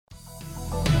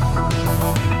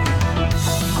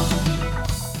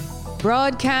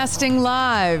Broadcasting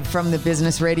live from the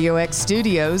Business Radio X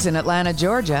studios in Atlanta,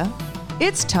 Georgia,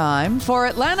 it's time for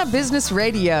Atlanta Business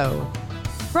Radio.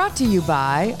 Brought to you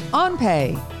by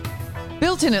OnPay.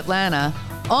 Built in Atlanta,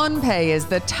 OnPay is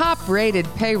the top-rated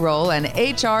payroll and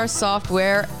HR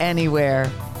software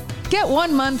anywhere. Get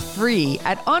 1 month free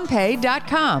at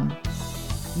onpay.com.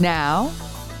 Now,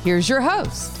 here's your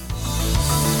host.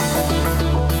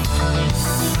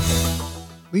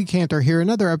 Lee Cantor here,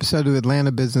 another episode of Atlanta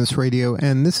Business Radio,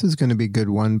 and this is going to be a good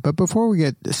one. But before we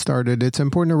get started, it's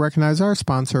important to recognize our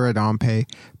sponsor at OnPay.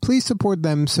 Please support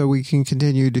them so we can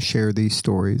continue to share these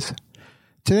stories.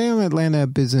 Today on Atlanta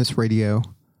Business Radio,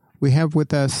 we have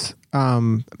with us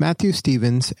Matthew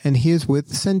Stevens, and he is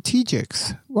with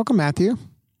Centegix. Welcome, Matthew.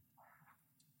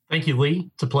 Thank you, Lee.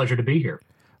 It's a pleasure to be here.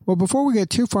 Well, before we get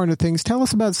too far into things, tell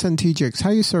us about Centegix.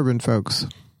 How are you serving folks?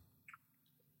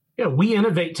 Yeah, we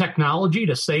innovate technology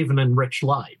to save and enrich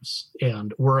lives.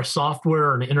 And we're a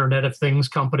software and Internet of Things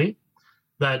company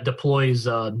that deploys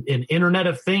an Internet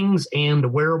of Things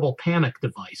and wearable panic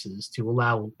devices to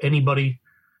allow anybody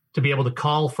to be able to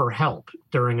call for help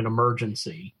during an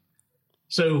emergency.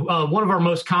 So one of our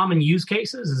most common use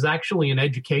cases is actually in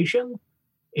education.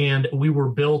 And we were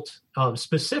built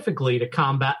specifically to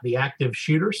combat the active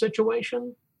shooter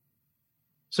situation.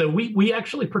 So we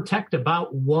actually protect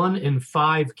about 1 in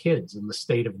 5 kids in the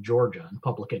state of Georgia in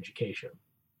public education.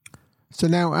 So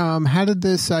now, how did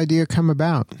this idea come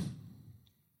about?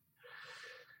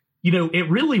 You know, it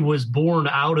really was born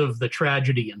out of the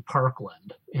tragedy in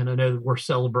Parkland. And I know we're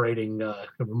celebrating,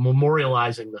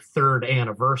 memorializing the 3rd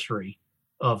anniversary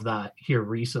of that here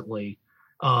recently.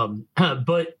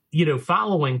 But, you know,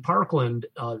 following Parkland,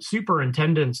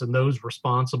 superintendents and those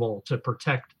responsible to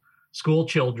protect school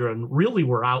children really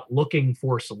were out looking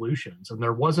for solutions, and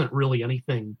there wasn't really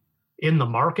anything in the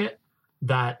market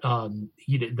that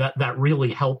that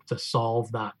really helped to solve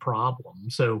that problem.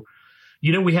 So,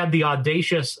 you know, we had the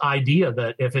audacious idea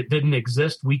that if it didn't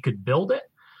exist, we could build it.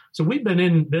 So we've been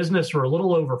in business for a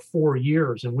little over 4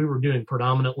 years, and we were doing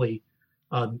predominantly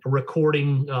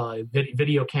recording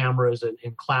video cameras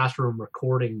and classroom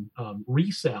recording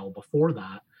resale before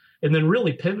that, and then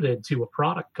really pivoted to a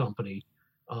product company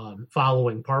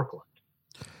following Parkland.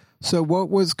 So what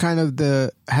was kind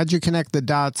of how'd you connect the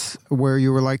dots where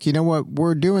you were like, you know what,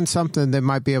 we're doing something that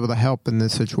might be able to help in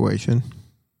this situation?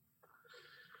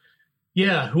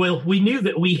 Yeah, well, we knew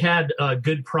that we had a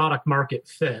good product market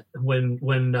fit when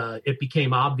it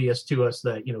became obvious to us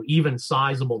that, you know, even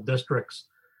sizable districts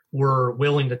were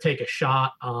willing to take a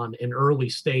shot on an early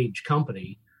stage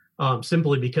company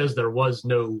simply because there was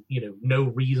no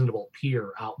reasonable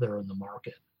peer out there in the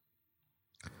market.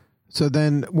 So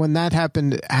then when that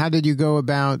happened, how did you go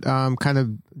about kind of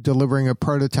delivering a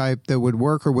prototype that would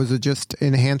work, or was it just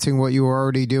enhancing what you were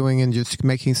already doing and just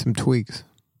making some tweaks?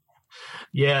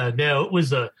 Yeah, no, it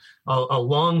was a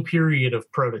long period of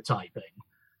prototyping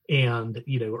and,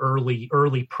 you know,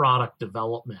 early product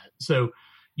development. So,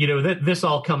 you know, this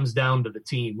all comes down to the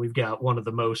team. We've got one of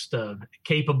the most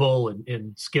capable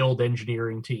and skilled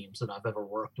engineering teams that I've ever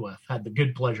worked with, had the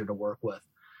good pleasure to work with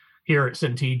here at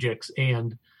Centegix.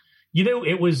 And you know,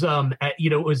 it was,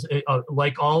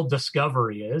 like all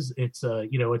discovery is. It's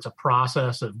a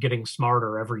process of getting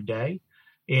smarter every day,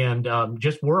 and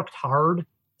just worked hard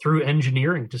through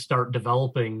engineering to start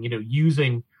developing, you know,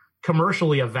 using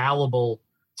commercially available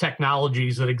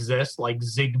technologies that exist like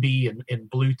Zigbee and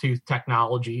Bluetooth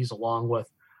technologies, along with,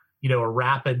 you know, a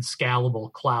rapid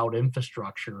scalable cloud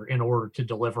infrastructure in order to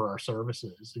deliver our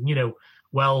services. And, you know,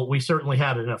 well, we certainly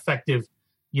had an effective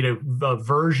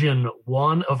version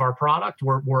 1 of our product.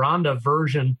 We're on to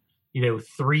version,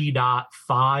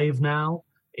 3.5 now.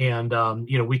 And,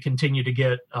 we continue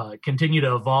to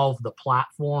evolve the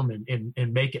platform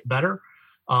and make it better.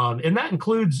 And that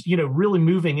includes, really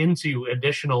moving into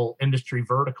additional industry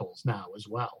verticals now as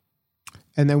well.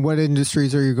 And then what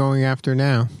industries are you going after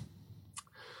now?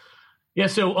 Yeah,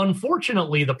 so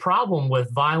unfortunately, the problem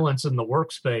with violence in the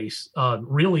workspace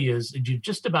really is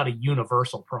just about a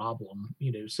universal problem.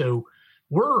 So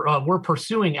we're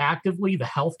pursuing actively the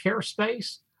healthcare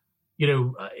space.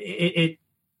 It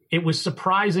was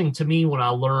surprising to me when I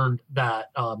learned that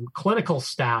clinical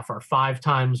staff are 5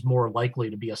 times more likely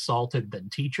to be assaulted than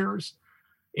teachers,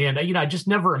 and I just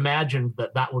never imagined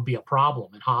that would be a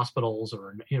problem in hospitals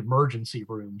or in emergency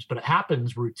rooms, but it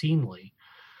happens routinely.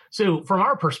 So from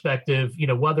our perspective,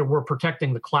 whether we're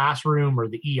protecting the classroom or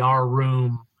the ER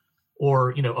room or,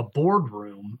 a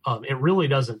boardroom, it really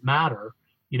doesn't matter.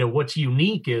 what's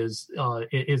unique is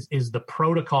the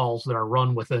protocols that are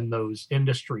run within those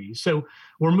industries. So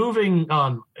we're moving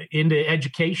into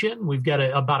education. We've got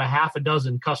about a half a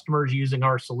dozen customers using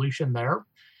our solution there.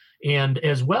 And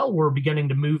as well, we're beginning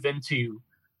to move into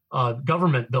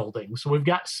government buildings. So we've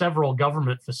got several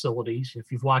government facilities.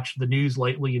 If you've watched the news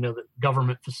lately, you know that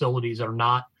government facilities are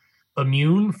not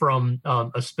immune from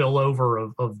a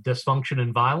spillover of dysfunction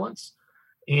and violence.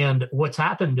 And what's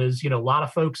happened is, a lot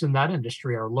of folks in that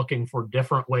industry are looking for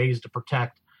different ways to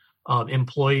protect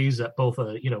employees at both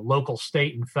a local,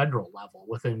 state, and federal level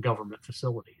within government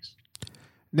facilities.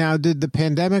 Now, did the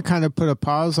pandemic kind of put a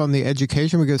pause on the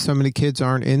education because so many kids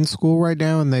aren't in school right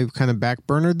now and they've kind of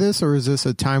backburnered this? Or is this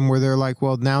a time where they're like,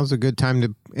 well, now's a good time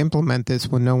to implement this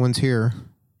when no one's here?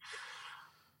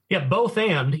 Yeah, both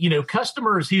and.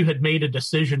 Customers who had made a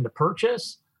decision to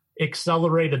purchase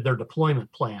accelerated their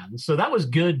deployment plans. So that was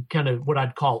good, kind of what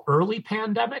I'd call early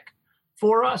pandemic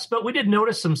for us. But we did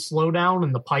notice some slowdown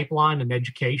in the pipeline in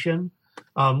education.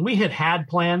 We had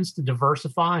plans to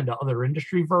diversify into other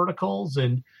industry verticals,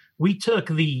 and we took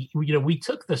the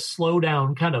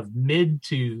slowdown kind of mid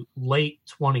to late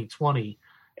 2020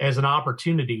 as an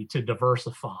opportunity to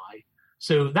diversify.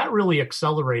 So that really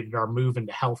accelerated our move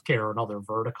into healthcare and other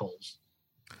verticals.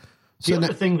 The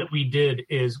other thing that we did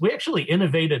is we actually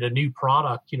innovated a new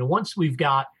product. Once we've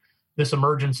got this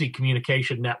emergency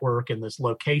communication network and this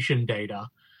location data,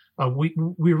 we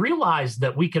realized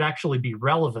that we could actually be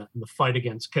relevant in the fight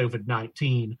against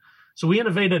COVID-19. So we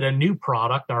innovated a new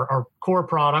product. Our core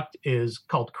product is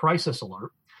called Crisis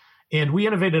Alert. And we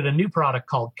innovated a new product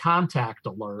called Contact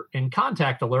Alert. And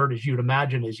Contact Alert, as you'd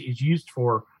imagine, is used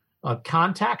for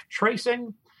contact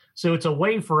tracing. So it's a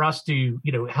way for us to,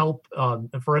 help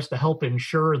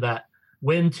ensure that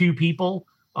when two people,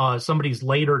 somebody's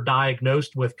later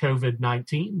diagnosed with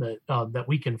COVID-19, that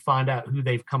we can find out who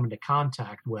they've come into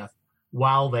contact with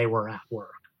while they were at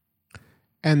work.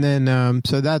 And then,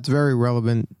 so that's very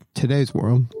relevant today's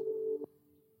world.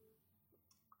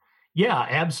 Yeah,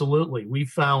 absolutely. We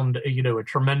found, a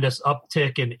tremendous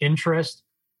uptick in interest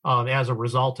as a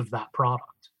result of that product.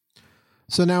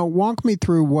 So now walk me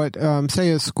through what, say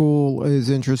a school is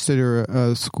interested or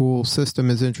a school system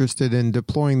is interested in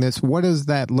deploying this. What does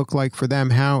that look like for them?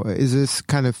 How is this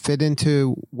kind of fit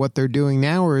into what they're doing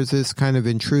now, or is this kind of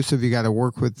intrusive? You got to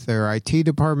work with their IT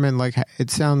department. Like it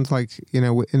sounds like,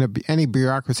 in any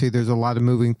bureaucracy, there's a lot of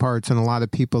moving parts and a lot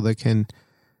of people that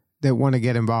want to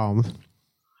get involved.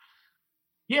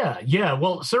 Yeah.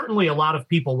 Well, certainly a lot of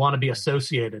people want to be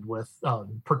associated with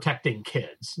protecting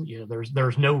kids.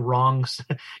 There's no wrongs.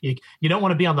 You don't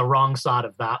want to be on the wrong side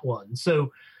of that one.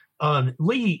 So,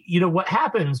 Lee, what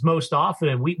happens most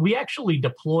often, we actually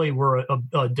deploy, we're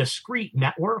a discrete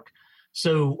network.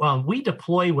 So we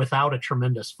deploy without a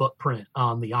tremendous footprint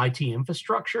on the IT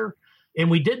infrastructure. And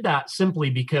we did that simply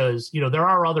because, there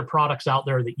are other products out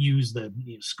there that use the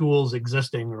schools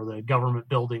existing or the government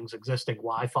buildings existing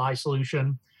Wi-Fi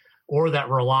solution, or that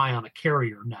rely on a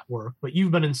carrier network. But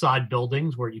you've been inside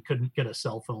buildings where you couldn't get a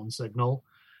cell phone signal.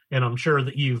 And I'm sure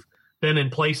that you've been in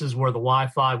places where the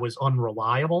Wi-Fi was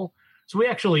unreliable. So we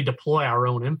actually deploy our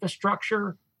own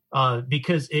infrastructure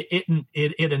because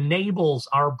it enables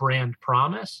our brand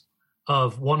promise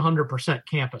of 100%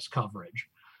 campus coverage.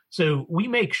 So we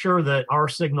make sure that our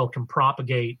signal can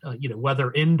propagate,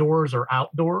 whether indoors or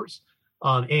outdoors,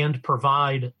 and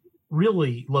provide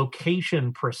really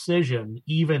location precision,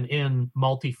 even in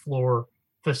multi-floor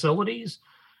facilities,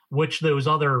 which those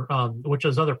other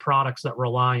products that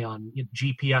rely on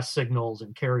GPS signals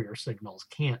and carrier signals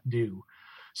can't do.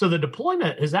 So the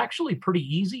deployment is actually pretty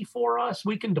easy for us.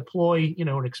 We can deploy,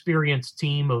 an experienced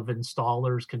team of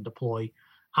installers can deploy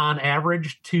on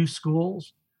average 2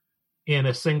 schools in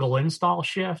a single install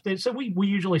shift. And so we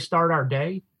usually start our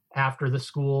day after the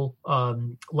school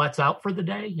lets out for the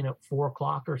day,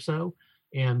 4:00 or so,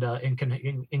 and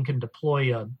can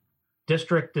deploy a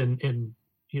district in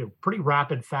pretty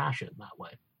rapid fashion that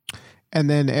way. And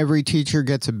then every teacher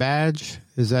gets a badge.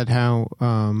 Is that how?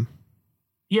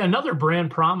 Yeah, another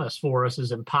brand promise for us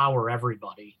is empower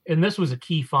everybody, and this was a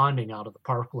key finding out of the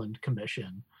Parkland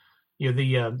Commission.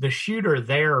 The shooter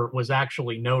there was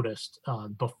actually noticed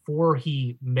before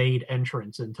he made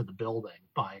entrance into the building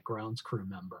by a grounds crew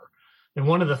member. And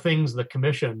one of the things the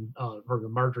commission, or the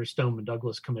Marjory Stoneman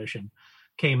Douglas Commission,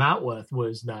 came out with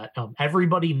was that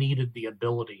everybody needed the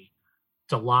ability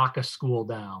to lock a school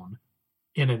down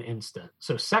in an instant.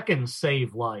 So seconds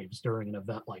save lives during an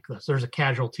event like this. There's a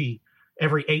casualty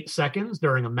every 8 seconds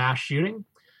during a mass shooting.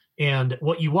 And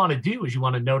what you want to do is you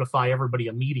want to notify everybody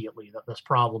immediately that this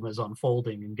problem is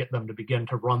unfolding and get them to begin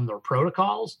to run their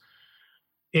protocols.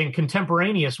 and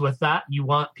contemporaneous with that, you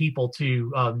want people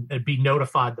to be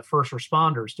notified, the first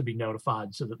responders to be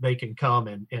notified so that they can come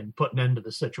and put an end to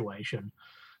the situation.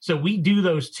 So we do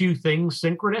those two things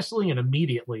synchronously and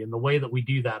immediately. And the way that we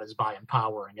do that is by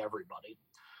empowering everybody.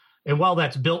 And while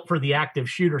that's built for the active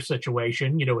shooter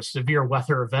situation, a severe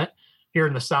weather event here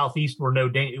in the Southeast, we're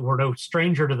no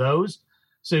stranger to those.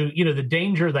 So, the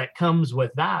danger that comes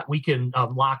with that, we can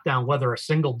lock down whether a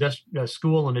single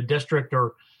school in a district,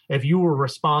 or if you were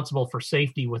responsible for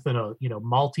safety within a,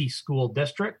 multi-school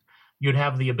district, you'd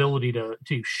have the ability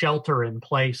to shelter in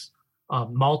place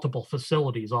multiple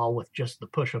facilities, all with just the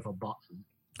push of a button.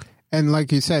 And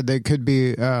like you said, they could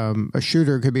be a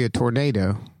shooter, could be a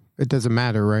tornado. It doesn't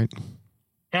matter, right?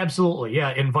 Absolutely.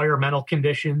 Yeah. Environmental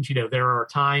conditions. There are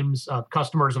times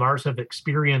customers of ours have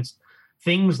experienced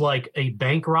things like a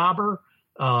bank robber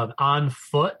on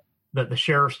foot that the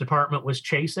sheriff's department was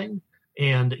chasing.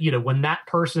 And, when that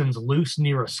person's loose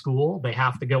near a school, they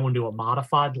have to go into a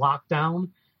modified lockdown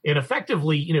and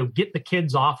effectively, get the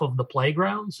kids off of the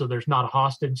playground so there's not a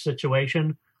hostage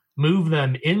situation, move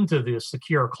them into the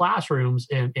secure classrooms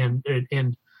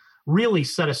and really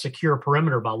set a secure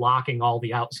perimeter by locking all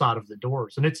the outside of the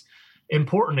doors. And it's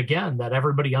important, again, that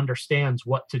everybody understands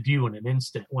what to do in an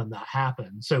instant when that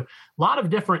happens. So a lot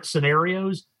of different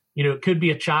scenarios. It could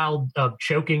be a child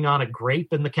choking on a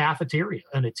grape in the cafeteria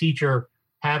and a teacher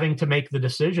having to make the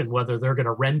decision whether they're going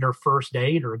to render first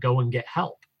aid or go and get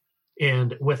help.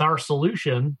 And with our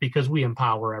solution, because we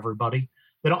empower everybody,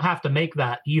 they don't have to make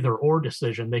that either or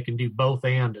decision. They can do both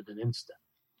and in an instant.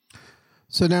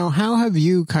 So now, how have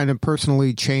you kind of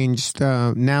personally changed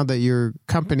now that your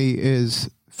company is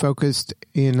focused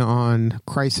in on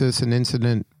crisis and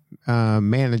incident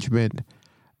management?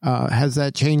 Has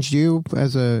that changed you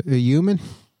as a human?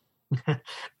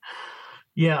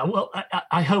 Yeah, well,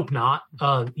 I hope not.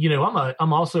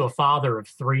 I'm also a father of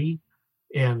 3,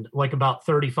 and like about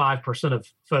 35% of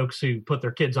folks who put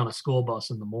their kids on a school bus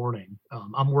in the morning,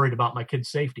 I'm worried about my kids'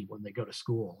 safety when they go to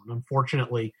school. And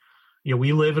unfortunately,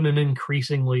 we live in an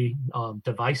increasingly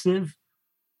divisive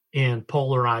and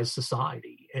polarized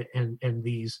society, and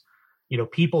these,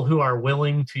 people who are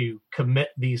willing to commit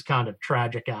these kind of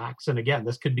tragic acts. And again,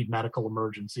 this could be medical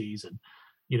emergencies and,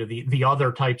 the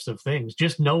other types of things.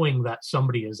 Just knowing that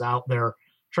somebody is out there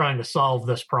trying to solve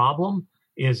this problem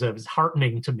is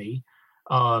heartening to me.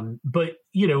 But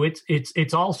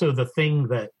it's also the thing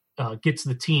that gets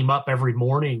the team up every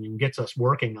morning and gets us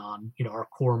working on, our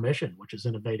core mission, which is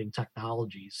innovating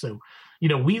technologies. So,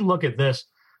 we look at this,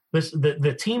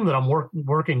 the team that I'm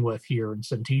working with here in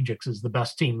Centegix is the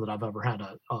best team that I've ever had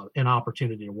an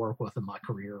opportunity to work with in my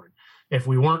career. And if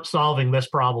we weren't solving this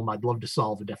problem, I'd love to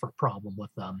solve a different problem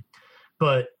with them.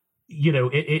 But,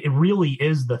 it really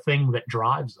is the thing that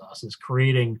drives us, is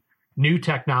creating new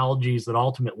technologies that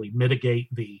ultimately mitigate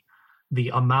the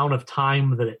amount of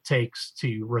time that it takes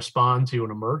to respond to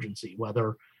an emergency,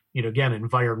 whether, again,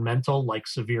 environmental, like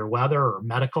severe weather, or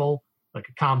medical, like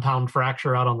a compound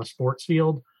fracture out on the sports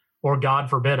field, or God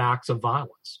forbid, acts of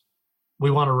violence. We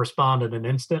want to respond in an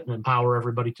instant and empower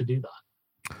everybody to do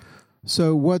that.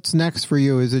 So what's next for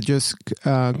you? Is it just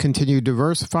continue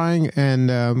diversifying and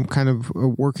kind of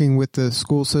working with the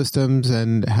school systems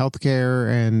and healthcare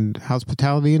and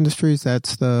hospitality industries?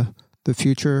 That's the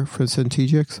future for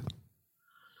Centegix?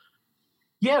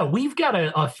 Yeah, we've got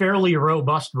a fairly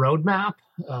robust roadmap,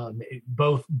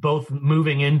 both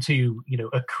moving into,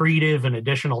 accretive and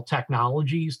additional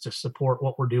technologies to support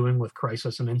what we're doing with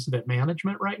crisis and incident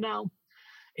management right now.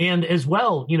 And as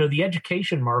well, the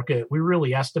education market, we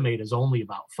really estimate is only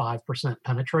about 5%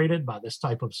 penetrated by this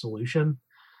type of solution.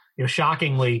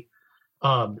 Shockingly,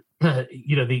 the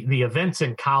events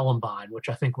in Columbine, which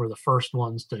I think were the first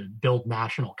ones to build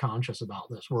national conscious about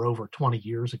this, were over 20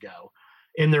 years ago.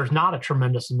 And there's not a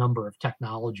tremendous number of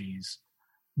technologies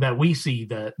that we see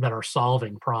that are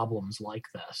solving problems like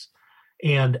this.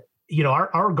 And,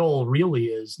 our goal really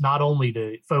is not only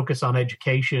to focus on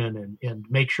education and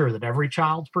make sure that every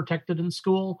child's protected in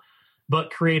school, but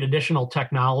create additional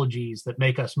technologies that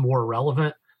make us more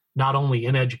relevant, not only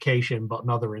in education, but in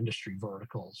other industry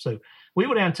verticals. So we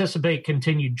would anticipate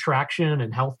continued traction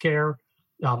in healthcare,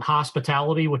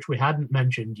 hospitality, which we hadn't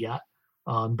mentioned yet.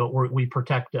 But we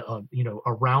protect,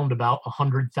 around about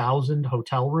 100,000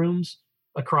 hotel rooms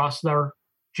across their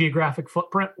geographic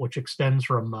footprint, which extends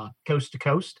from coast to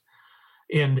coast.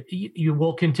 And you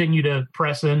will continue to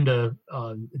press into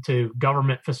to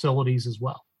government facilities as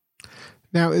well.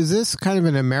 Now, is this kind of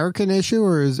an American issue,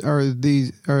 or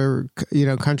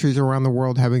are countries around the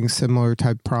world having similar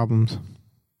type problems?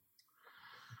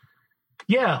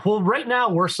 Yeah, well, right now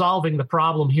we're solving the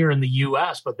problem here in the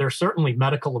U.S., but there's certainly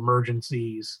medical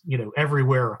emergencies,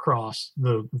 everywhere across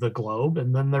the globe,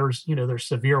 and then there's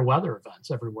severe weather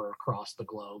events everywhere across the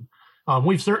globe.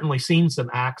 We've certainly seen some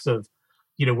acts of,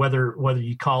 whether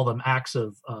you call them acts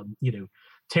of,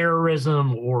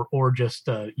 terrorism or just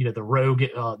the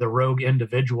rogue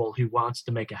individual who wants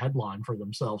to make a headline for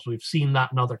themselves. We've seen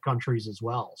that in other countries as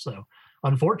well. So,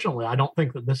 unfortunately, I don't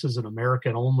think that this is an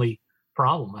American only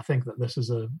problem. I think that this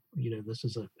is a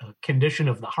condition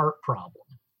of the heart problem.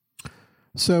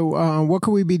 So what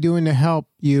can we be doing to help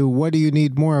you? What do you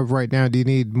need more of right now? Do you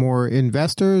need more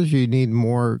investors? Do you need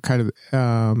more kind of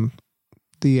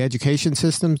the education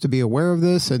systems to be aware of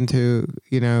this and to,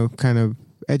 kind of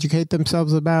educate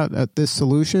themselves about this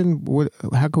solution?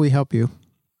 How can we help you?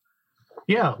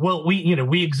 Yeah, well,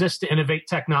 we exist to innovate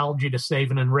technology to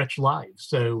save and enrich lives.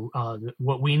 So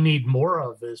what we need more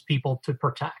of is people to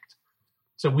protect.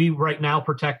 So we right now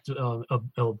protect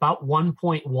about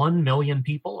 1.1 million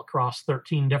people across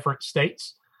 13 different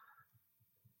states.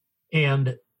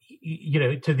 And,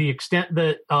 to the extent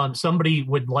that somebody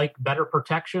would like better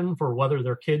protection for whether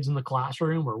they're kids in the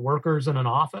classroom or workers in an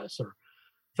office or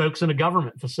folks in a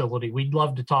government facility, we'd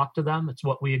love to talk to them. It's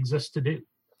what we exist to do.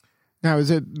 Now, is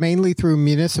it mainly through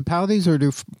municipalities, or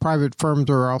do private firms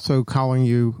are also calling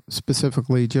you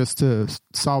specifically just to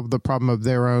solve the problem of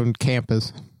their own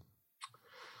campus?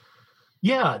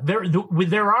 Yeah, there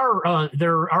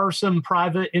are some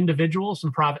private individuals,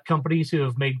 some private companies who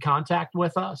have made contact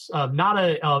with us. Not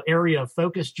an area of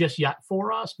focus just yet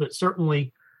for us, but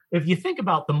certainly, if you think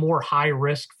about the more high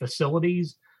risk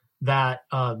facilities that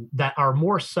are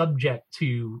more subject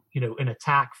to an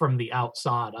attack from the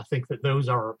outside, I think that those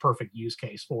are a perfect use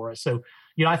case for us. So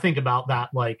I think about that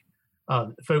like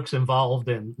folks involved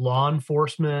in law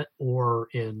enforcement or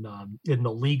in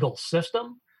the legal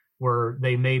system, where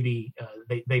they may be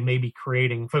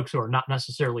creating folks who are not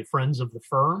necessarily friends of the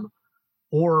firm,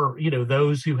 or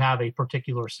those who have a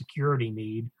particular security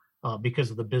need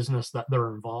because of the business that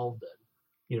they're involved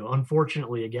in.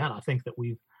 Unfortunately, again, I think that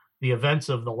the events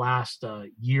of the last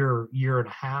year and a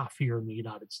half here in the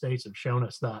United States have shown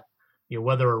us that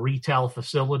whether a retail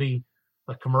facility,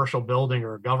 a commercial building,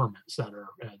 or a government center,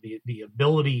 the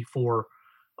ability for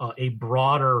a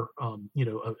broader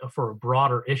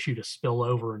issue to spill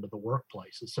over into the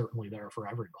workplace is certainly there for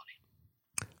everybody.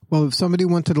 Well, if somebody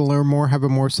wanted to learn more, have a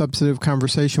more substantive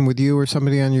conversation with you or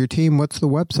somebody on your team, what's the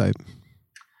website?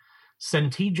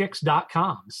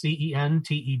 Centegix.com,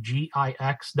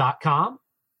 CENTEGIX.com.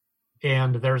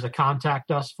 And there's a contact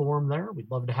us form there.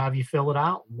 We'd love to have you fill it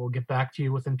out, and we'll get back to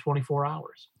you within 24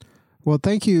 hours. Well,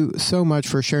 thank you so much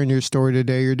for sharing your story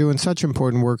today. You're doing such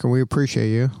important work, and we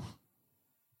appreciate you.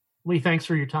 Lee, thanks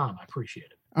for your time. I appreciate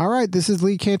it. All right, this is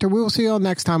Lee Cantor. We will see you all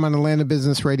next time on Atlanta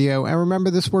Business Radio. And remember,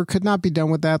 this work could not be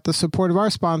done without the support of our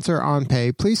sponsor,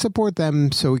 OnPay. Please support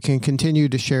them so we can continue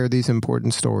to share these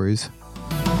important stories.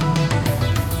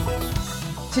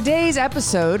 Today's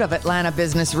episode of Atlanta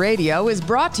Business Radio is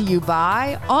brought to you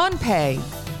by OnPay.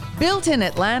 Built in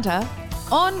Atlanta,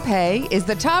 OnPay is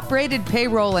the top-rated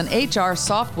payroll and HR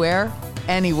software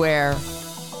anywhere.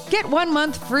 Get 1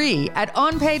 month free at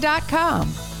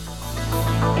onpay.com.